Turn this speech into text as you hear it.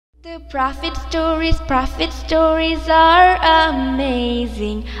The prophet stories are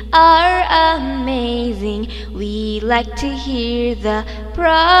amazing, We like to hear the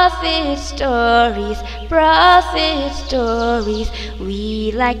prophet stories,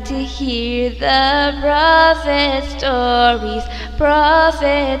 We like to hear the prophet stories,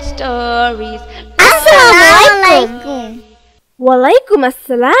 Assalamualaikum. Walaikum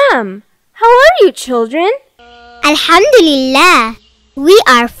assalam. How are you, children? Alhamdulillah. We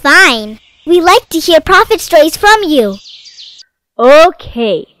are fine. We like to hear prophet stories from you.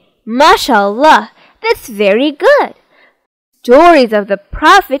 Okay, mashallah, that's very good. Stories of the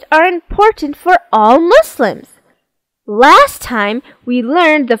prophet are important for all Muslims. Last time we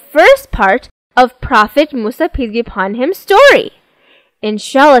learned the first part of Prophet Musa, peace be upon him, story.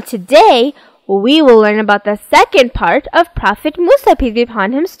 Inshallah, today we will learn about the second part of Prophet Musa, peace be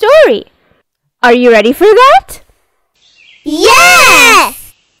upon him, story. Are you ready for that?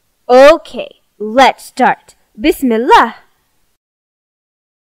 Yes! Okay, let's start. Bismillah.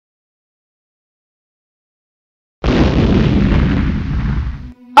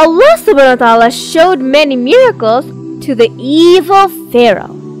 Allah subhanahu wa ta'ala showed many miracles to the evil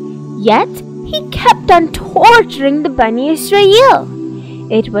Pharaoh. Yet, he kept on torturing the Bani Israel.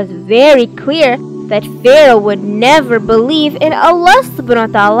 It was very clear that Pharaoh would never believe in Allah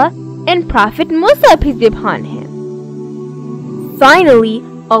subhanahu wa ta'ala and Prophet Musa, peace be upon him. Finally,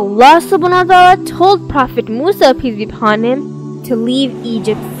 Allah subhanahu wa ta'ala told Prophet Musa, peace be upon him, to leave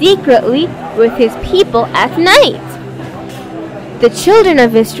Egypt secretly with his people at night. The children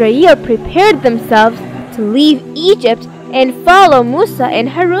of Israel prepared themselves to leave Egypt and follow Musa and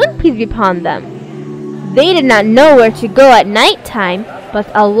Harun, peace be upon them. They did not know where to go at night time, but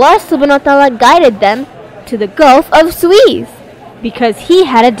Allah subhanahu wa ta'ala guided them to the Gulf of Suez because he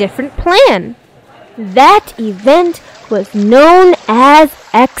had a different plan. That event was known as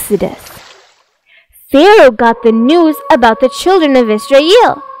Exodus. Pharaoh got the news about the children of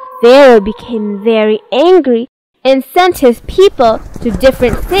Israel. Pharaoh became very angry and sent his people to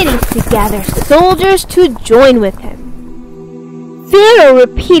different cities to gather soldiers to join with him. Pharaoh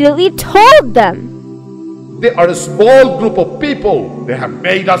repeatedly told them, "They are a small group of people. They have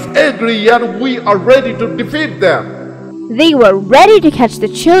made us angry, yet we are ready to defeat them." They were ready to catch the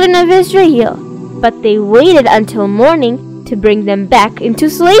children of Israel, but they waited until morning to bring them back into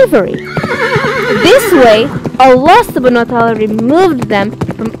slavery. This way, Allah subhanahu wa ta'ala removed them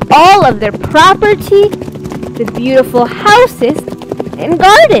from all of their property, the beautiful houses and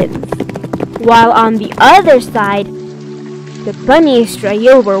gardens. While on the other side, the Bani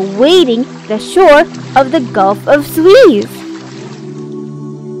Israel were waiting the shore of the Gulf of Suez.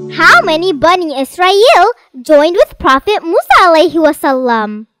 How many Bani Israel joined with Prophet Musa alayhi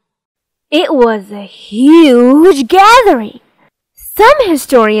wasallam? It was a huge gathering. Some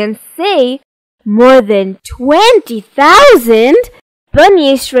historians say more than 20,000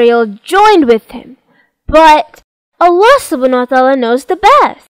 Bani Israel joined with him. But Allah subhanahu wa ta'ala knows the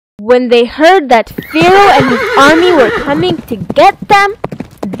best. When they heard that Pharaoh and his army were coming to get them,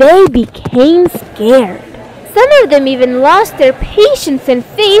 they became scared. Some of them even lost their patience and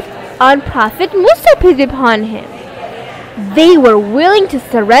faith on Prophet Musa, peace be upon him. They were willing to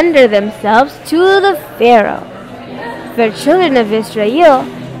surrender themselves to the Pharaoh. For the children of Israel,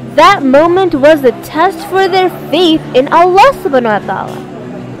 that moment was a test for their faith in Allah subhanahu wa ta'ala.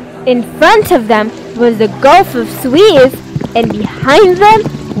 In front of them was the Gulf of Suez, and behind them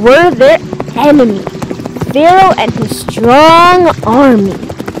were their enemy, Pharaoh and his strong army.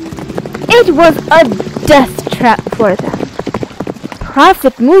 It was a death trap for them.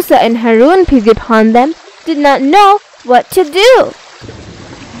 Prophet Musa and Harun, peace be upon them, did not know what to do.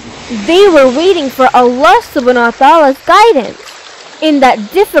 They were waiting for Allah subhanahu wa ta'ala's guidance. In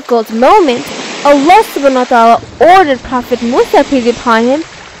that difficult moment, Allah subhanahu wa ta'ala ordered Prophet Musa, peace be upon him,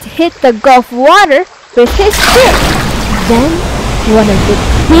 to hit the Gulf water with his stick. Then, one of the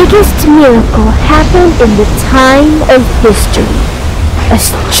biggest miracles happened in the time of history. A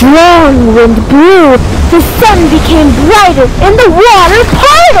strong wind blew, the sun became brighter, and the water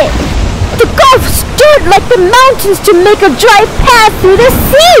parted. The Gulf stood like the mountains to make a dry path through the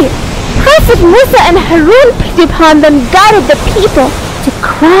sea. Prophet Musa and Harun, peace be upon them, guided the people to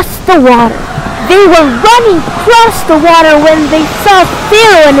cross the water. They were running across the water when they saw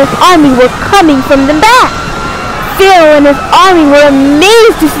Pharaoh and his army were coming from the back. Pharaoh and his army were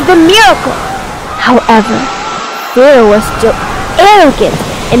amazed to see the miracle. However, Pharaoh was still arrogant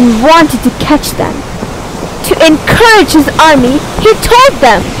and wanted to catch them. To encourage his army, he told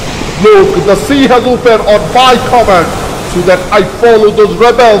them, "Look, the sea has opened on my command, so that I follow those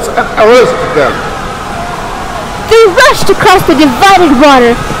rebels and arrest them." They rushed across the divided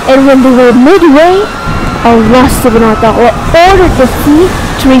water, and when they were midway, Allah subhanahu wa ta'ala ordered the sea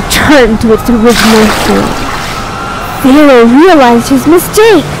to return to its original form. Pharaoh realized his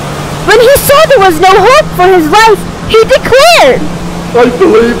mistake. When he saw there was no hope for his life, he declared, I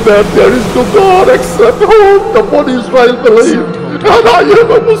believe that there is no God except whom the Bani Israel believed, and I am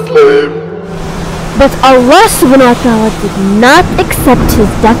a Muslim. But Allah subhanahu wa ta'ala did not accept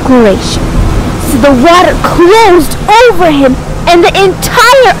his declaration. So the water closed over him and the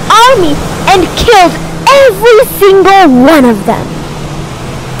entire army and killed every single one of them.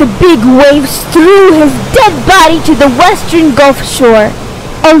 The big waves threw his dead body to the western Gulf shore.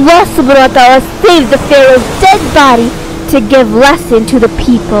 Allah subhanahu wa ta'ala saved the Pharaoh's dead body to give lesson to the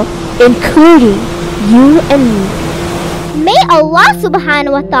people, including you and me. May Allah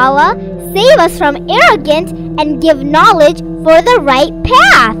subhanahu wa ta'ala save us from arrogance and give knowledge for the right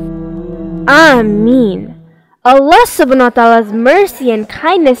path. Ameen. Allah subhanahu wa ta'ala's mercy and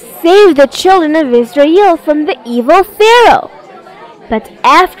kindness saved the children of Israel from the evil Pharaoh. But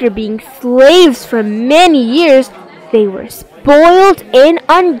after being slaves for many years, they were spoiled and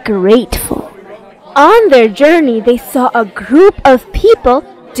ungrateful. On their journey, they saw a group of people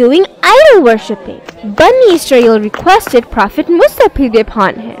doing idol worshipping. Bani Israel requested Prophet Musa, peace be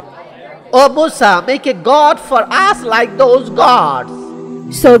upon him. O Musa, make a god for us like those gods.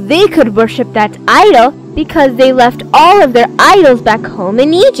 So they could worship that idol because they left all of their idols back home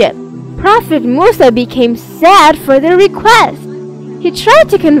in Egypt. Prophet Musa became sad for their request. He tried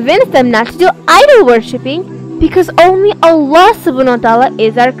to convince them not to do idol worshipping because only Allah subhanahu wa ta'ala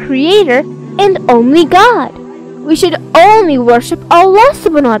is our creator and only God. We should only worship Allah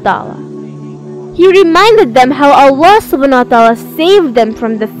subhanahu wa ta'ala. He reminded them how Allah subhanahu wa ta'ala saved them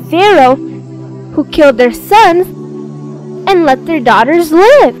from the Pharaoh who killed their sons and let their daughters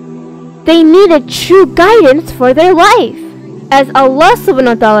live. They needed true guidance for their life. As Allah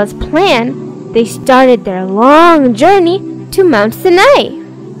subhanahu wa ta'ala's plan, they started their long journey to Mount Sinai.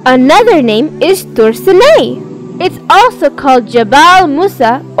 Another name is Tur Sinai. It's also called Jabal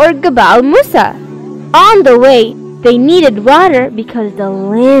Musa or Gabal Musa. On the way, they needed water because the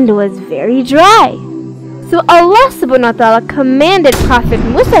land was very dry. So Allah subhanahu wa ta'ala commanded Prophet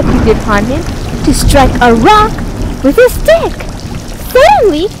Musa, peace be upon him, to strike a rock with a stick.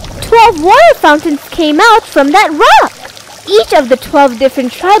 Suddenly, 12 water fountains came out from that rock. Each of the 12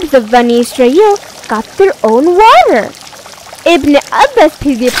 different tribes of Bani Israel got their own water. Ibn Abbas,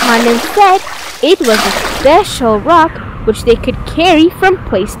 peace be upon him, said it was a special rock which they could carry from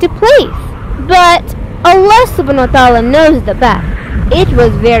place to place. But Allah subhanahu wa ta'ala knows the best. It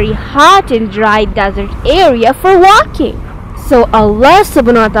was very hot and dry desert area for walking. So Allah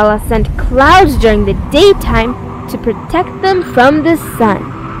subhanahu wa ta'ala sent clouds during the daytime to protect them from the sun.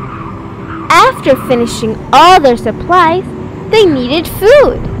 After finishing all their supplies, they needed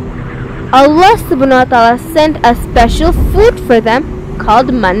food. Allah subhanahu wa ta'ala sent a special food for them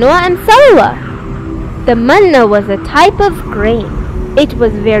called manna and salwa. The manna was a type of grain. It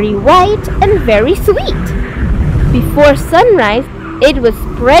was very white and very sweet. Before sunrise, it was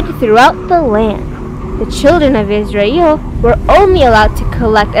spread throughout the land. The children of Israel were only allowed to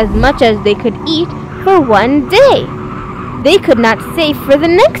collect as much as they could eat for one day. They could not save for the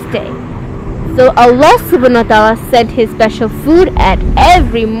next day. So Allah subhanahu wa ta'ala sent his special food at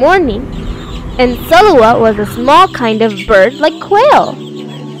every morning. And salwa was a small kind of bird like quail.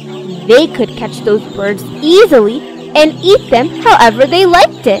 They could catch those birds easily and eat them however they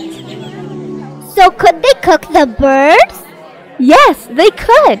liked it. So could they cook the birds? Yes, they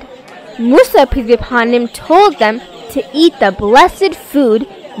could. Musa, peace be upon him, told them to eat the blessed food,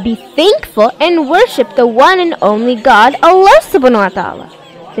 be thankful, and worship the one and only God, Allah subhanahu wa ta'ala.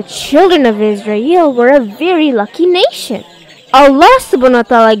 The children of Israel were a very lucky nation. Allah subhanahu wa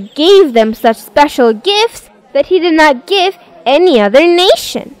ta'ala gave them such special gifts that He did not give any other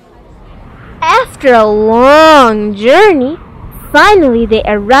nation. After a long journey, finally they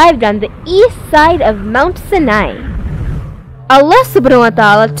arrived on the east side of Mount Sinai. Allah subhanahu wa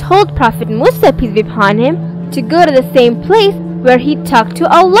ta'ala told Prophet Musa, peace be upon him, to go to the same place where he talked to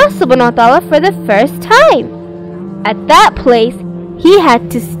Allah subhanahu wa ta'ala for the first time. At that place, he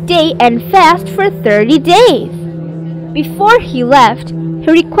had to stay and fast for 30 days. Before he left,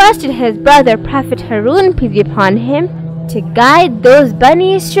 he requested his brother Prophet Harun, peace be upon him, to guide those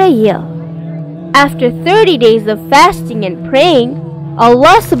Bani Israel. After 30 days of fasting and praying,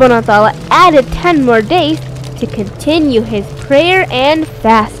 Allah subhanahu wa ta'ala added 10 more days to continue his prayer and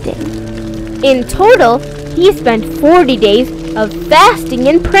fasting. In total, he spent 40 days of fasting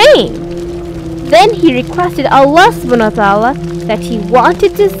and praying. Then he requested Allah subhanahu wa ta'ala that he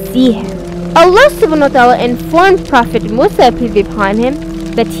wanted to see him. Allah subhanahu wa ta'ala informed Prophet Musa, peace be upon him,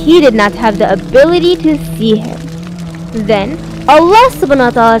 that he did not have the ability to see him. Then Allah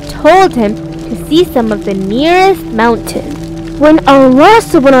subhanahu wa ta'ala told him to see some of the nearest mountains. When Allah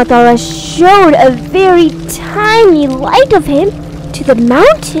subhanahu wa ta'ala showed a very tiny light of him to the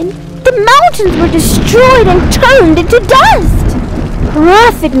mountains were destroyed and turned into dust.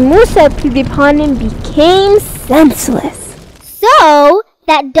 Prophet Musa, peace be upon him, became senseless. So,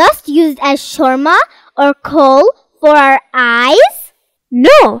 that dust used as shorma or coal for our eyes?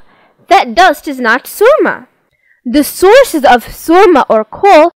 No, that dust is not surma. The sources of surma or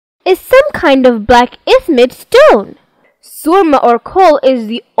coal is some kind of black ismid stone. Surma or coal is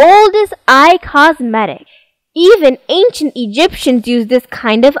the oldest eye cosmetic. Even ancient Egyptians used this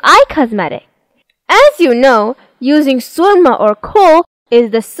kind of eye cosmetic. As you know, using surma or coal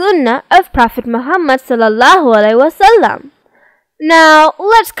is the sunnah of Prophet Muhammad sallallahu alaihi wasallam. Now,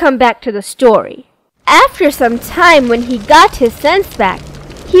 let's come back to the story. After some time, when he got his sense back,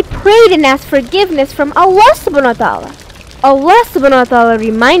 he prayed and asked forgiveness from Allah subhanahu wa ta'ala. Allah subhanahu wa ta'ala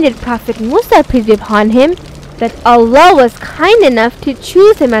reminded Prophet Musa, peace be upon him, that Allah was kind enough to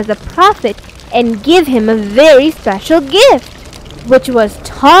choose him as a prophet and give him a very special gift, which was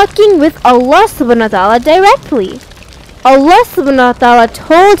talking with Allah subhanahu wa ta'ala directly. Allah subhanahu wa ta'ala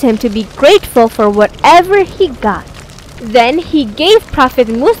told him to be grateful for whatever he got. Then he gave Prophet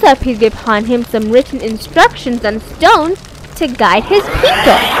Musa, peace be upon him, some written instructions on stone to guide his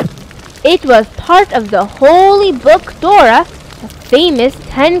people. It was part of the holy book Torah, the famous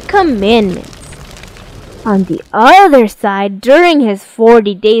 10 Commandments. On the other side, during his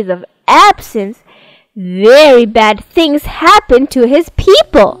 40 days of absence, very bad things happened to his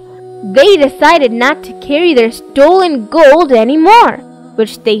people. They decided not to carry their stolen gold anymore,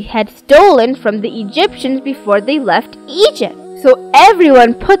 which they had stolen from the Egyptians before they left Egypt. So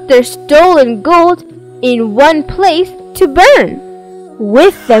everyone put their stolen gold in one place to burn.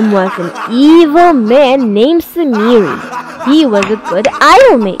 With them was an evil man named Samiri. He was a good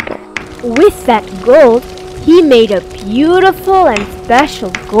idol maker. With that gold, he made a beautiful and special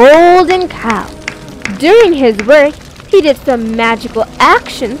golden cow. During his work, he did some magical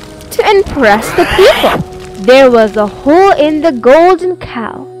actions to impress the people. There was a hole in the golden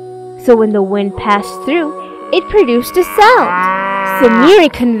cow, so when the wind passed through, it produced a sound.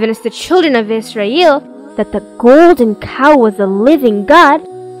 Samiri convinced the children of Israel that the golden cow was a living God,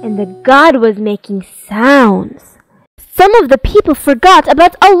 and the God was making sounds. Some of the people forgot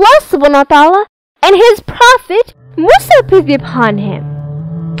about Allah subhanahu wa ta'ala and his prophet Musa, peace be upon him.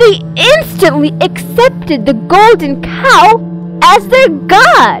 They instantly accepted the golden cow as their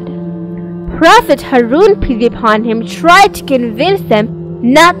God. Prophet Harun, peace be upon him, tried to convince them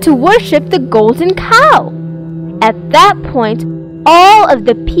not to worship the golden cow. At that point, all of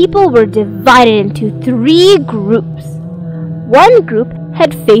the people were divided into 3 groups. One group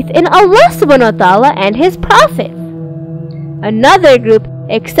had faith in Allah subhanahu wa ta'ala and his prophets. Another group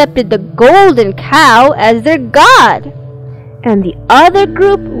accepted the golden cow as their God. And the other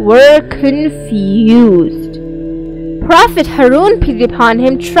group were confused. Prophet Harun, peace be upon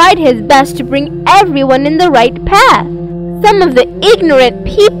him, tried his best to bring everyone in the right path. Some of the ignorant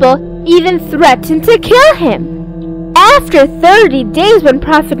people even threatened to kill him. After 30 days, when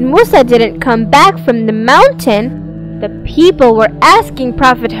Prophet Musa didn't come back from the mountain, the people were asking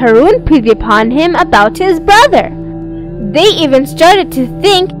Prophet Harun, peace be upon him, about his brother. They even started to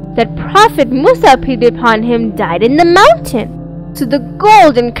think that Prophet Musa, peace be upon him, died in the mountain. So the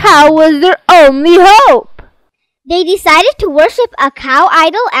golden cow was their only hope. They decided to worship a cow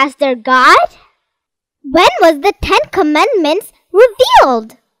idol as their god? When was the 10 Commandments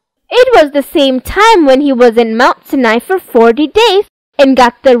revealed? It was the same time when he was in Mount Sinai for 40 days and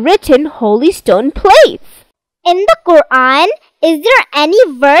got the written holy stone plates. In the Quran, is there any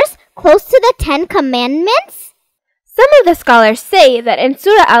verse close to the 10 Commandments? Some of the scholars say that in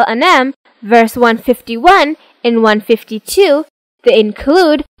Surah Al-An'am, verse 151 and 152, they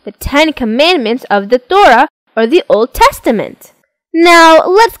include the 10 Commandments of the Torah or the Old Testament. Now,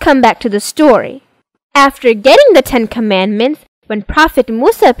 let's come back to the story. After getting the 10 Commandments, when Prophet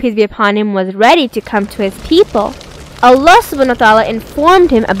Musa, peace be upon him, was ready to come to his people, Allah subhanahu wa ta'ala informed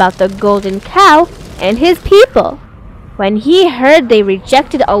him about the golden cow and his people. When he heard they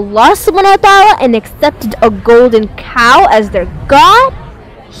rejected Allah subhanahu wa ta'ala and accepted a golden cow as their God,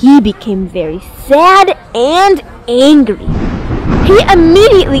 he became very sad and angry. He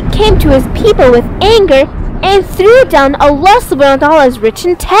immediately came to his people with anger and threw down Allah subhanahu wa ta'ala's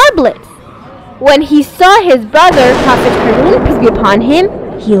written tablets. When he saw his brother, Prophet Harun, peace be upon him,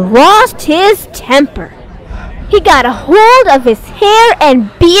 he lost his temper. He got a hold of his hair and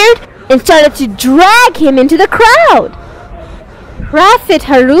beard and started to drag him into the crowd. Prophet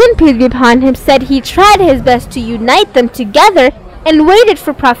Harun, peace be upon him, said he tried his best to unite them together and waited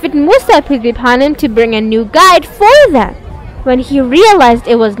for Prophet Musa, peace be upon him, to bring a new guide for them. When he realized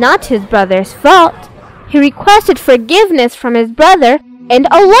it was not his brother's fault, he requested forgiveness from his brother and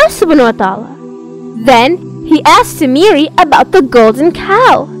Allah subhanahu wa ta'ala. Then he asked Samiri about the golden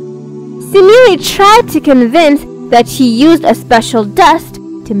cow. Samiri tried to convince that he used a special dust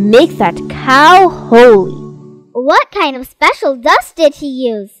to make that cow holy. What kind of special dust did he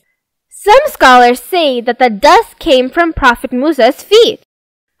use? Some scholars say that the dust came from Prophet Musa's feet.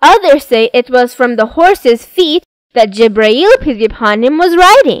 Others say it was from the horse's feet that Jibreel, peace be upon him, was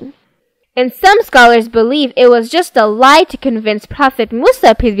riding. And some scholars believe it was just a lie to convince Prophet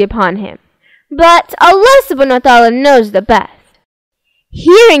Musa, peace be upon him. But Allah subhanahu wa ta'ala knows the best.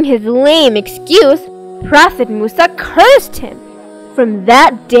 Hearing his lame excuse, Prophet Musa cursed him. From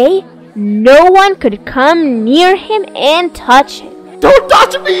that day, no one could come near him and touch him. Don't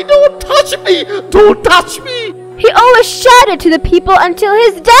touch me! Don't touch me! Don't touch me! He always shouted to the people until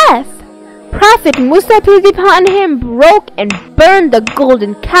his death. Prophet Musa, peace be upon him, broke and burned the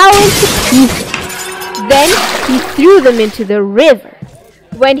golden cow into pieces. Then he threw them into the river.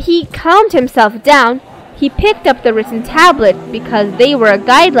 When he calmed himself down, he picked up the written tablet because they were a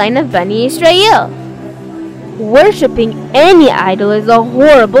guideline of Bani Israel. Worshipping any idol is a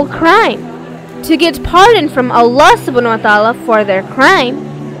horrible crime. To get pardon from Allah subhanahu wa ta'ala for their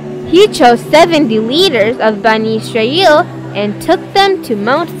crime, he chose 70 leaders of Bani Israel and took them to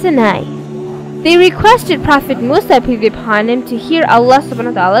Mount Sinai. They requested Prophet Musa, peace be upon him, to hear Allah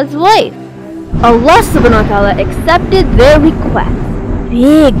subhanahu wa ta'ala's voice. Allah subhanahu wa ta'ala accepted their request.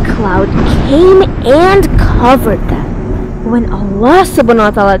 Big cloud came and covered them. When Allah subhanahu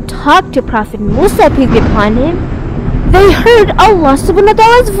wa ta'ala talked to Prophet Musa, peace be upon him, they heard Allah subhanahu wa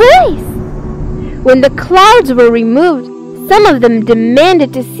ta'ala's voice. When the clouds were removed, some of them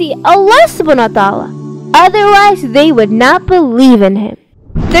demanded to see Allah subhanahu wa ta'ala. Otherwise, they would not believe in him.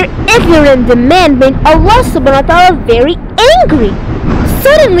 Their ignorant demand made Allah subhanahu wa ta'ala very angry.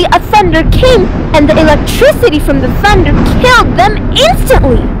 Suddenly a thunder came and the electricity from the thunder killed them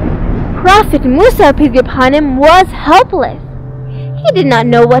instantly. Prophet Musa, peace be upon him, was helpless. He did not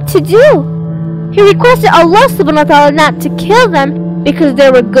know what to do. He requested Allah subhanahu wa ta'ala not to kill them because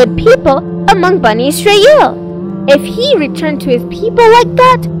there were good people among Bani Israel. If he returned to his people like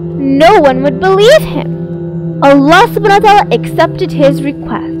that, no one would believe him. Allah subhanahu wa ta'ala accepted his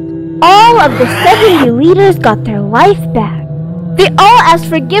request. All of the 70 leaders got their life back. They all asked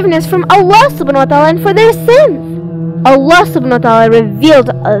forgiveness from Allah subhanahu wa ta'ala and for their sins. Allah subhanahu wa ta'ala revealed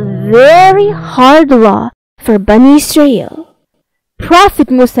a very hard law for Bani Israel.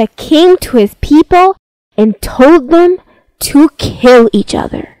 Prophet Musa came to his people and told them to kill each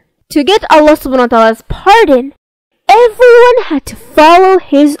other. To get Allah subhanahu wa ta'ala's pardon, everyone had to follow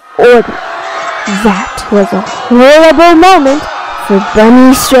his order. That was a horrible moment for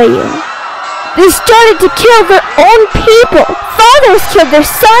Bani Israel. They started to kill their own people. Fathers killed their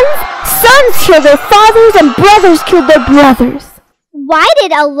sons, sons killed their fathers, and brothers killed their brothers. Why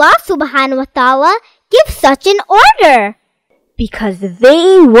did Allah subhanahu wa ta'ala give such an order? Because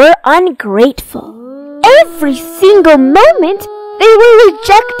they were ungrateful. Every single moment, they were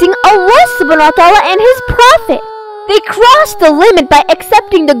rejecting Allah subhanahu wa ta'ala and His Prophet. They crossed the limit by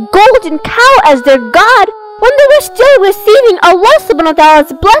accepting the golden cow as their God when they were still receiving Allah subhanahu wa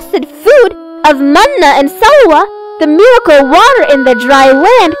ta'ala's blessed food of manna and salwa, the miracle water in the dry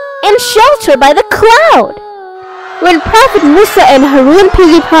land, and shelter by the cloud. When Prophet Musa and Harun,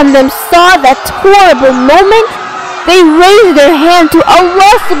 peace be upon them, saw that horrible moment, they raised their hand to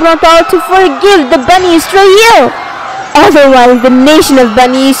Allah subhanahu wa ta'ala to forgive the Bani Israel. Otherwise, the nation of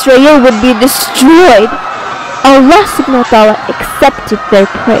Bani Israel would be destroyed. Allah subhanahu wa ta'ala accepted their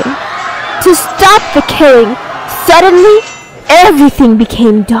prayer. To stop the killing, suddenly everything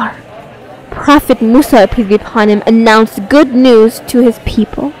became dark. Prophet Musa, peace be upon him, announced good news to his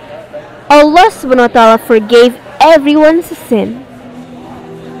people. Allah subhanahu wa ta'ala forgave everyone's sin.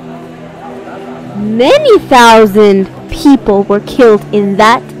 Many thousand people were killed in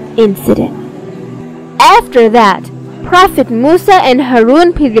that incident. After that, Prophet Musa and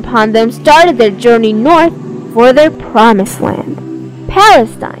Harun, peace be upon them, started their journey north for their promised land,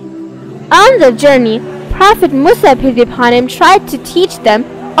 Palestine. On the journey, Prophet Musa, peace be upon him, tried to teach them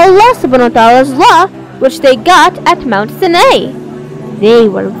Allah subhanahu wa ta'ala's law, which they got at Mount Sinai. They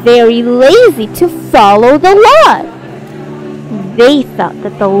were very lazy to follow the laws. They thought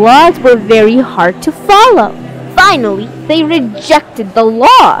that the laws were very hard to follow. Finally, they rejected the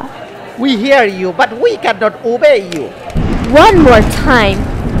law. We hear you, but we cannot obey you. One more time,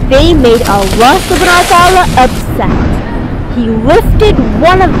 they made Allah subhanahu wa ta'ala upset. He lifted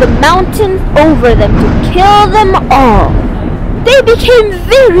one of the mountains over them to kill them all. They became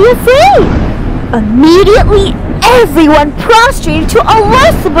very afraid. Immediately, everyone prostrated to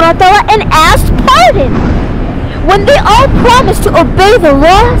Allah subhanahu wa ta'ala and asked pardon. When they all promised to obey the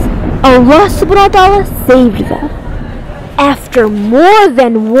laws, Allah subhanahu wa ta'ala saved them. After more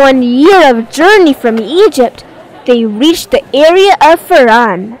than 1 year of journey from Egypt, they reached the area of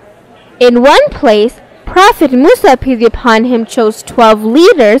Faran. In one place, Prophet Musa, peace be upon him, chose 12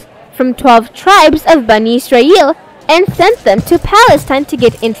 leaders from 12 tribes of Bani Israel and sent them to Palestine to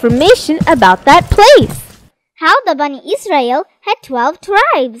get information about that place. How the Bani Israel had 12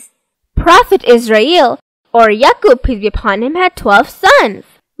 tribes. Prophet Israel, or Yaqub, peace be upon him, had 12 sons.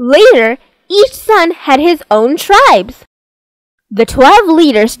 Later, each son had his own tribes. The 12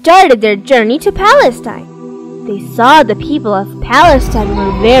 leaders started their journey to Palestine. They saw the people of Palestine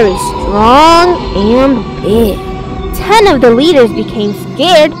were very strong and big. 10 of the leaders became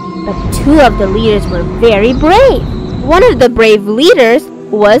scared, but 2 of the leaders were very brave. One of the brave leaders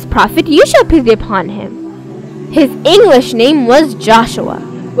was Prophet Yusha, peace be upon him. His English name was Joshua.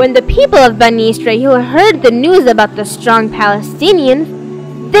 When the people of Bani Israel heard the news about the strong Palestinians,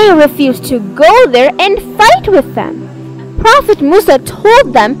 they refused to go there and fight with them. Prophet Musa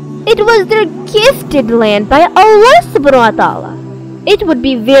told them it was their gifted land by Allah subhanahu wa ta'ala. It would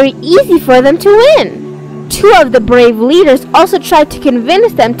be very easy for them to win. 2 of the brave leaders also tried to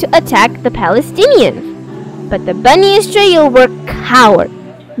convince them to attack the Palestinians. But the Bani Israel were cowards.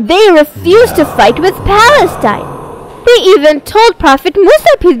 They refused to fight with Palestine. They even told Prophet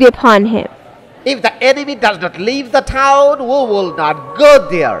Musa, peace be upon him, If the enemy does not leave the town, we will not go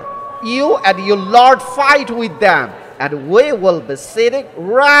there. You and your Lord fight with them, and we will be sitting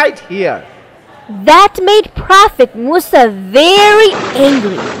right here. That made Prophet Musa very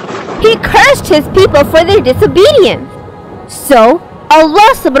angry. He cursed his people for their disobedience. So, Allah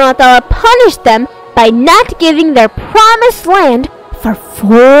subhanahu wa ta'ala punished them by not giving their promised land for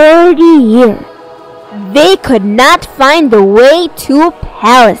 40 years. They could not find the way to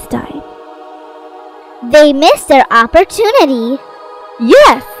Palestine. They missed their opportunity.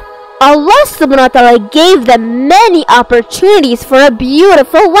 Yes, Allah subhanahu wa ta'ala gave them many opportunities for a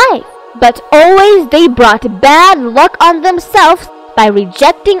beautiful life, but always they brought bad luck on themselves by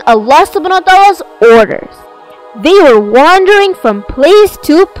rejecting Allah subhanahu wa ta'ala's orders. They were wandering from place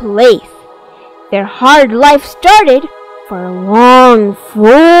to place. Their hard life started for a long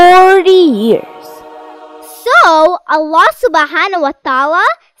 40 years. So, Allah subhanahu wa ta'ala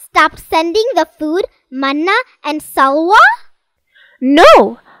stopped sending the food, manna and salwa?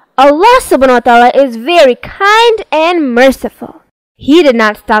 No, Allah subhanahu wa ta'ala is very kind and merciful. He did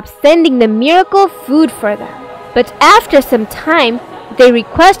not stop sending the miracle food for them. But after some time, they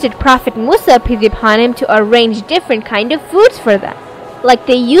requested Prophet Musa, peace be upon him, to arrange different kind of foods for them, like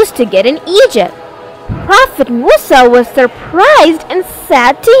they used to get in Egypt. Prophet Musa was surprised and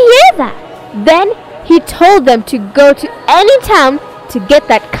sad to hear that. Then he told them to go to any town to get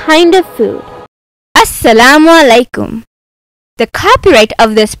that kind of food. Assalamu alaikum. The copyright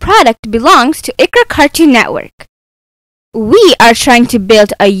of this product belongs to IQRA Cartoon Network. We are trying to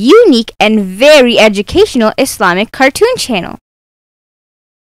build a unique and very educational Islamic cartoon channel.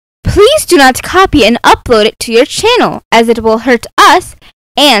 Please do not copy and upload it to your channel, as it will hurt us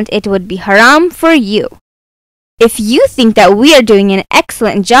and it would be haram for you. If you think that we are doing an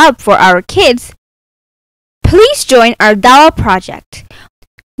excellent job for our kids, please join our Dawah project.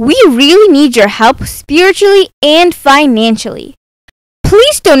 We really need your help spiritually and financially.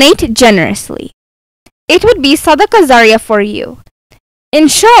 Please donate generously. It would be sadaqah zariyah for you.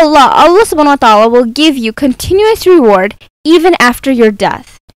 Inshallah, Allah subhanahu wa ta'ala will give you continuous reward even after your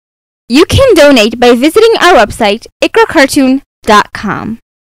death. You can donate by visiting our website, iqracartoon.com.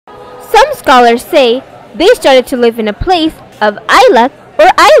 Some scholars say they started to live in a place of Ayla or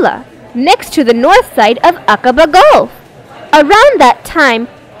Ayla, next to the north side of Aqaba Gulf. Around that time,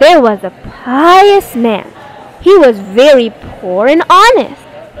 there was a pious man. He was very poor and honest.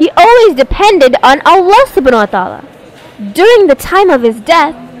 He always depended on Allah subhanahu wa ta'ala. During the time of his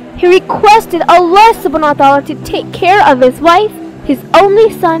death, he requested Allah subhanahu wa ta'ala to take care of his wife, his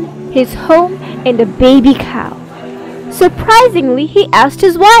only son, his home, and a baby cow. Surprisingly, he asked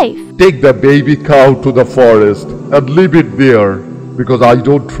his wife, Take the baby cow to the forest and leave it there, because I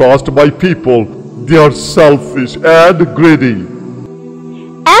don't trust my people. They are selfish and greedy.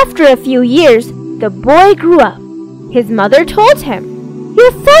 After a few years, the boy grew up. His mother told him,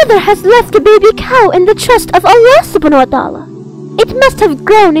 Your father has left a baby cow in the trust of Allah subhanahu wa ta'ala. It must have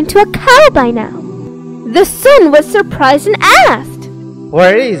grown into a cow by now. The son was surprised and asked,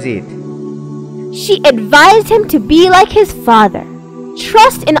 Where is it? She advised him to be like his father.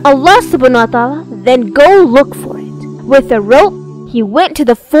 Trust in Allah subhanahu wa ta'ala, then go look for it. With a rope, he went to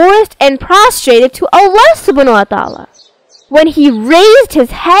the forest and prostrated to Allah subhanahu wa ta'ala. When he raised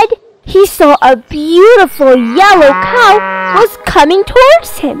his head, he saw a beautiful yellow cow was coming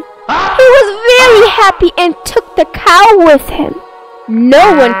towards him. He was very happy and took the cow with him.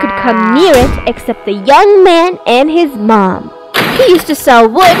 No one could come near it except the young man and his mom. He used to sell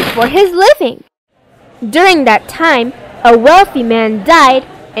wood for his living. During that time, a wealthy man died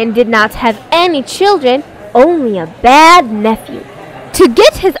and did not have any children, only a bad nephew. To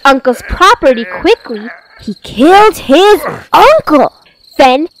get his uncle's property quickly, he killed his uncle.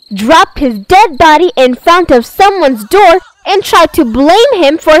 Then dropped his dead body in front of someone's door and tried to blame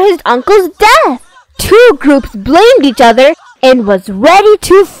him for his uncle's death. Two groups blamed each other and was ready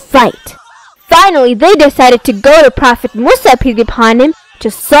to fight. Finally, they decided to go to Prophet MUSA peace be upon him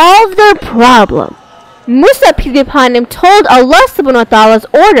to solve their problem. MUSA peace be upon him told Allah subhanahu wa ta'ala's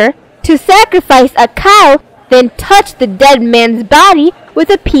order to sacrifice a cow, then touch the dead man's body with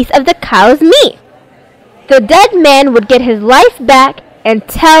a piece of the cow's meat. The dead man would get his life back and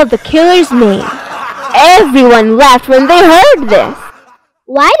tell the killer's name. Everyone laughed when they heard this.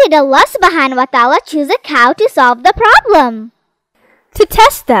 Why did Allah subhanahu wa ta'ala choose a cow to solve the problem? To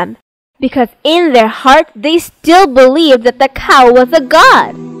test them, because in their heart they still believed that the cow was a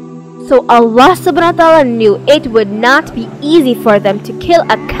god. So Allah subhanahu wa ta'ala knew it would not be easy for them to kill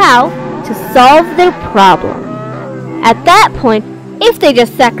a cow to solve their problem. At that point, if they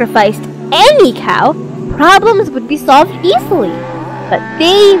just sacrificed any cow, problems would be solved easily. But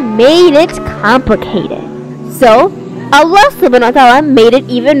they made it complicated. So Allah subhanahu wa ta'ala made it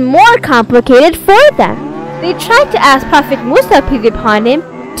even more complicated for them. They tried to ask Prophet MUSA peace be upon him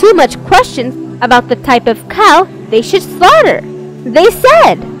too much questions about the type of cow they should slaughter. They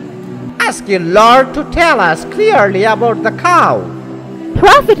said, Ask your Lord to tell us clearly about the cow.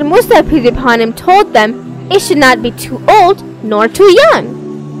 Prophet MUSA peace be upon him told them it should not be too old nor too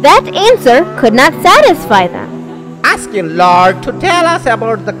young. That answer could not satisfy them. Ask your Lord to tell us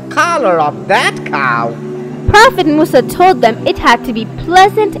about the color of that cow. Prophet MUSA told them it had to be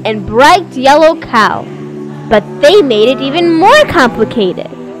pleasant and bright yellow cow. But they made it even more complicated.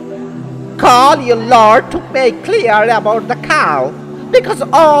 Call your Lord to make clear about the cow, because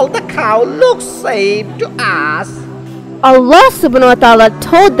all the cow looks same to us. Allah subhanahu wa ta'ala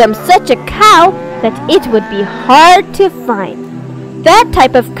told them such a cow that it would be hard to find. That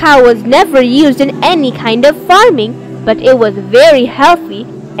type of cow was never used in any kind of farming, but it was very healthy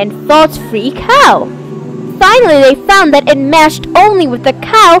and fault-free cow. Finally, they found that it matched only with the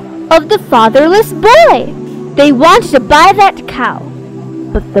cow of the fatherless boy. They wanted to buy that cow,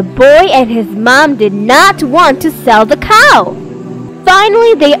 but the boy and his mom did not want to sell the cow.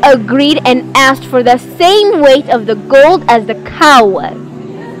 Finally, they agreed and asked for the same weight of the gold as the cow was.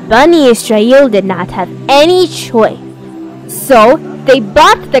 Bani Israel did not have any choice. So, they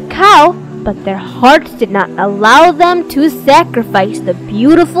bought the cow, but their hearts did not allow them to sacrifice the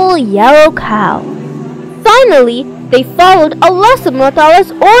beautiful yellow cow. Finally, they followed Allah subhanahu wa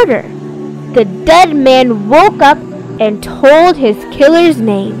ta'ala's order. The dead man woke up and told his killer's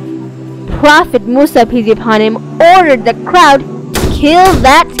name. Prophet MUSA peace be upon him ordered the crowd to kill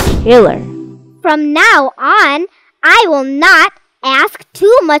that killer. From now on, I will not ask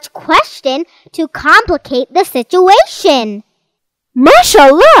too much question to complicate the situation.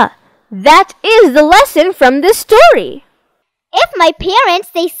 MashaAllah! That is the lesson from this story. If my parents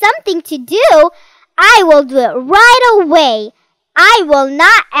say something to do, I will do it right away. I will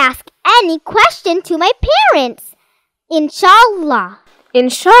not ask any question to my parents. Inshallah.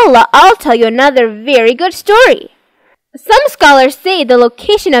 Inshallah, I'll tell you another very good story. Some scholars say the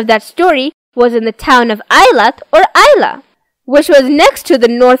location of that story was in the town of Eilat or Ayla, which was next to the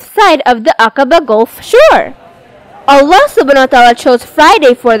north side of the Aqaba Gulf shore. Allah subhanahu wa ta'ala chose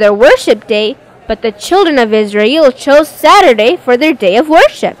Friday for their worship day, but the children of Israel chose Saturday for their day of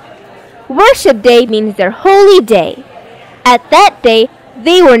worship. Worship day means their holy day. At that day,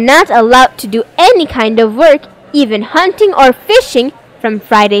 they were not allowed to do any kind of work, even hunting or fishing, from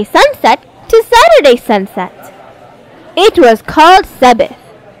Friday sunset to Saturday sunset. It was called Sabbath.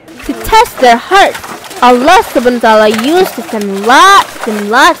 To test their hearts, Allah subhanahu wa ta'ala used to send lots and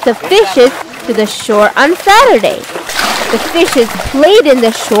lots of fishes to the shore on Saturday. The fishes played in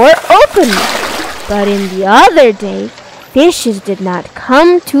the shore openly, but in the other days, fishes did not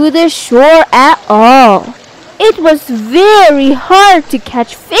come to the shore at all. It was very hard to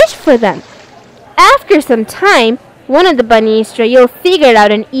catch fish for them. After some time, one of the Bani Israel figured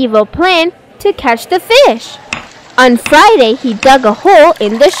out an evil plan to catch the fish. On Friday, he dug a hole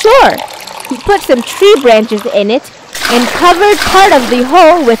in the shore. He put some tree branches in it and covered part of the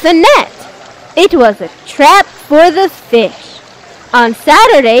hole with a net. It was a trap for the fish. On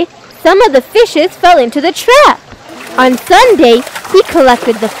Saturday, some of the fishes fell into the trap. On Sunday, he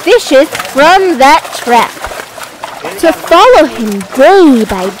collected the fishes from that trap. To follow him day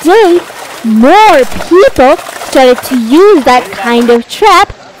by day, more people started to use that kind of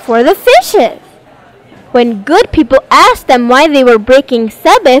trap for the fishes. When good people asked them why they were breaking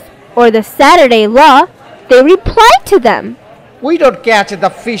Sabbath or the Saturday law, they replied to them, We don't catch the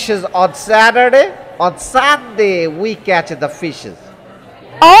fishes on Saturday. On Sunday, we catch the fishes.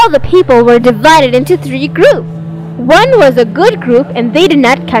 All the people were divided into 3 groups. One was a good group and they did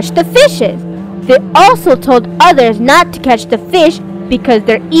not catch the fishes. They also told others not to catch the fish because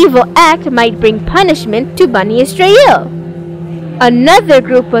their evil act might bring punishment to Bani Israel. Another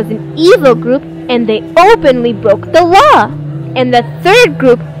group was an evil group and they openly broke the law. And the third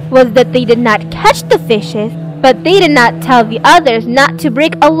group was that they did not catch the fishes, but they did not tell the others not to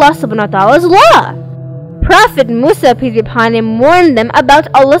break Allah subhanahu wa ta'ala's law. Prophet Musa, peace be upon him, warned them about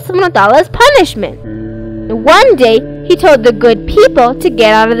Allah subhanahu wa ta'ala's punishment. One day, he told the good people to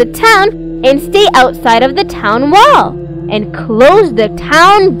get out of the town and stay outside of the town wall and close the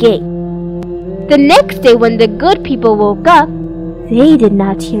town gate. The next day when the good people woke up, they did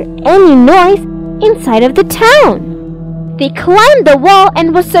not hear any noise inside of the town. They climbed the wall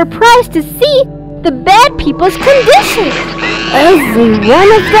and was surprised to see the bad people's condition. Every one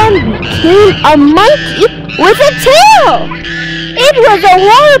of them became a monkey with a tail. It was a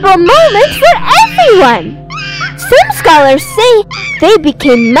horrible moment for everyone. Some scholars say they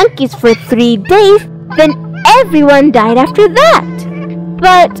became monkeys for 3 days, then everyone died after that.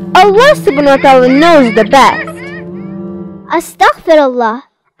 But Allah subhanahu wa ta'ala knows the best. Astaghfirullah.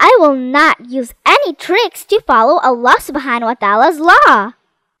 I will not use any tricks to follow Allah subhanahu wa ta'ala's law.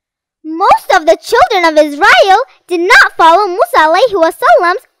 Most of the children of Israel did not follow Musa alayhi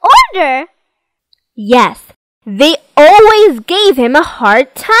wasallam's order. Yes, they always gave him a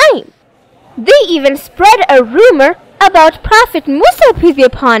hard time. They even spread a rumor about Prophet Musa, peace be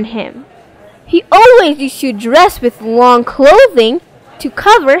upon him. He always used to dress with long clothing to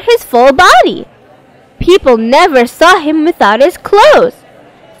cover his full body. People never saw him without his clothes.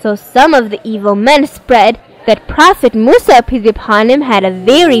 So some of the evil men spread that Prophet Musa, peace be upon him, had a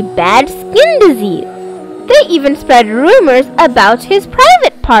very bad skin disease. They even spread rumors about his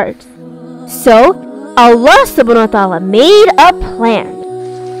private parts. So Allah subhanahu wa ta'ala made a plan.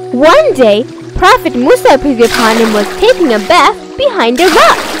 One day, Prophet Musa, peace be upon him, was taking a bath behind a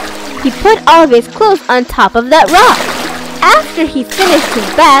rock. He put all of his clothes on top of that rock. After he finished his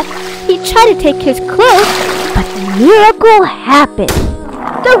bath, he tried to take his clothes, but a miracle happened.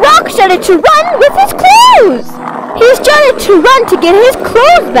 The rock started to run with his clothes. He started to run to get his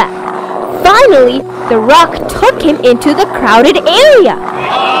clothes back. Finally, the rock took him into the crowded area,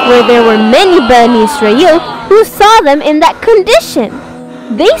 where there were many Bani Israel who saw them in that condition.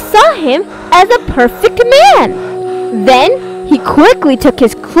 They saw him as a perfect man. Then he quickly took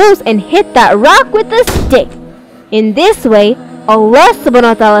his clothes and hit that rock with a stick. In this way, Allah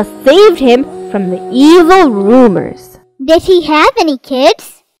subhanahu wa ta'ala saved him from the evil rumors. Did he have any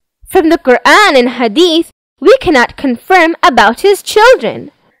kids? From the Quran and Hadith, we cannot confirm about his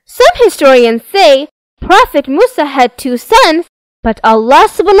children. Some historians say Prophet Musa had 2 sons, but Allah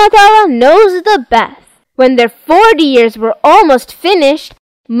subhanahu wa ta'ala knows the best. When their 40 years were almost finished,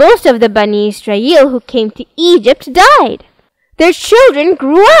 most of the Bani Israel who came to Egypt died. Their children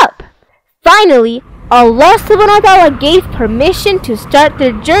grew up. Finally, Allah subhanahu wa ta'ala gave permission to start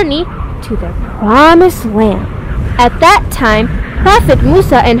their journey to the promised land. At that time, Prophet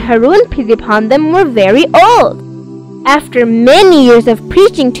Musa and Harun, peace be upon them, were very old. After many years of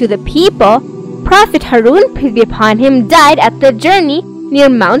preaching to the people, Prophet Harun, peace be upon him, died at the journey near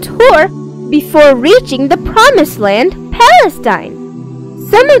Mount Hor before reaching the promised land, Palestine.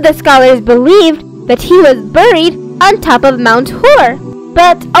 Some of the scholars believed that he was buried on top of Mount Hor,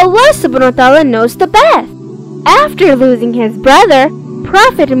 but Allah subhanahu wa ta'ala knows the best. After losing his brother,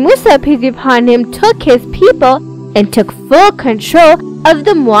 Prophet Musa, peace be upon him, took his people and took full control of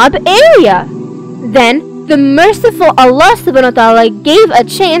the Moab area. Then the merciful Allah subhanahu wa ta'ala gave a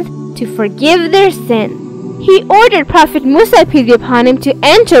chance to forgive their sin. He ordered Prophet Musa, peace be upon him, to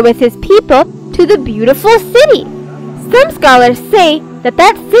enter with his people to the beautiful city. Some scholars say that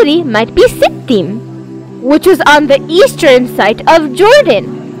that city might be Sittim, which was on the eastern side of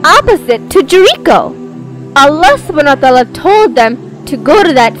Jordan, opposite to Jericho. Allah subhanahu wa ta'ala told them to go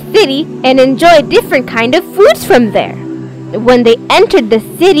to that city and enjoy different kind of foods from there. When they entered the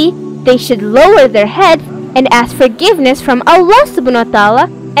city, they should lower their heads and ask forgiveness from Allah subhanahu wa ta'ala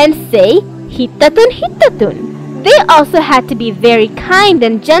and say, Hittatun, Hittatun. They also had to be very kind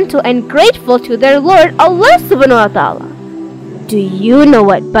and gentle and grateful to their Lord Allah subhanahu wa ta'ala. Do you know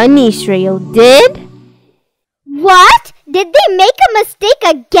what Bani Israel did? What? Did they make a mistake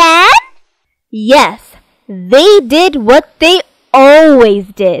again? Yes, they did what they always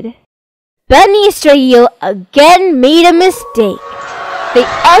did. Bani Israel again made a mistake. They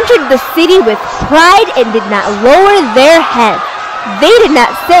entered the city with pride and did not lower their head. They did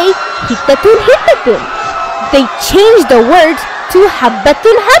not say, Hittatun, Hittatun. They changed the words to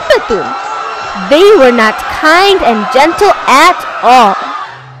Habbatun, Habbatun. They were not kind and gentle at all.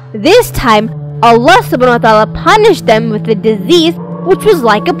 This time, Allah subhanahu wa ta'ala punished them with a disease which was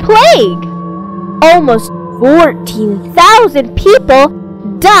like a plague. Almost 14,000 people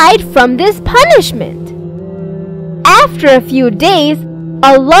died from this punishment. After a few days,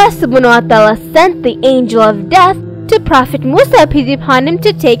 Allah subhanahu wa ta'ala sent the angel of death to Prophet Musa peace be upon him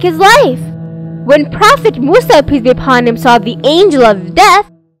to take his life. When Prophet Musa peace be upon him saw the angel of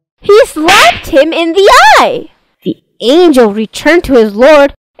death, he slapped him in the eye. The angel returned to his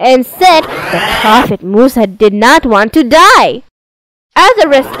Lord and said that Prophet Musa did not want to die. As a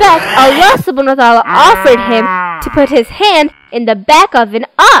respect, Allah subhanahu wa ta'ala offered him to put his hand in the back of an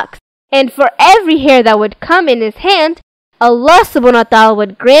ox, and for every hair that would come in his hand, Allah subhanahu wa ta'ala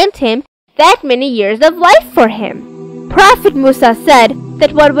would grant him that many years of life for him. Prophet Musa said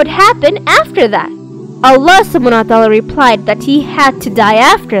that what would happen after that? Allah subhanahu wa ta'ala replied that he had to die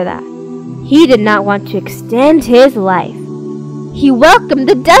after that. He did not want to extend his life. He welcomed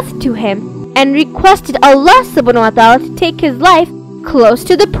the death to him and requested Allah subhanahu wa ta'ala to take his life close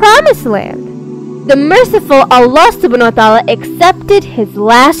to the promised land. The merciful Allah subhanahu wa ta'ala accepted his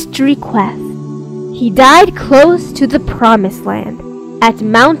last request. He died close to the promised land at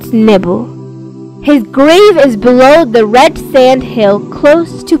Mount Nibel. His grave is below the red sand hill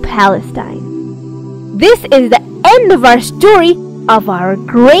close to Palestine. This is the end of our story of our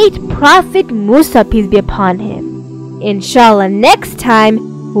great Prophet Musa peace be upon him. Inshallah, next time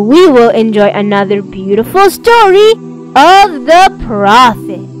we will enjoy another beautiful story of the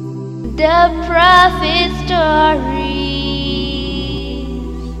Prophet. The Prophet story.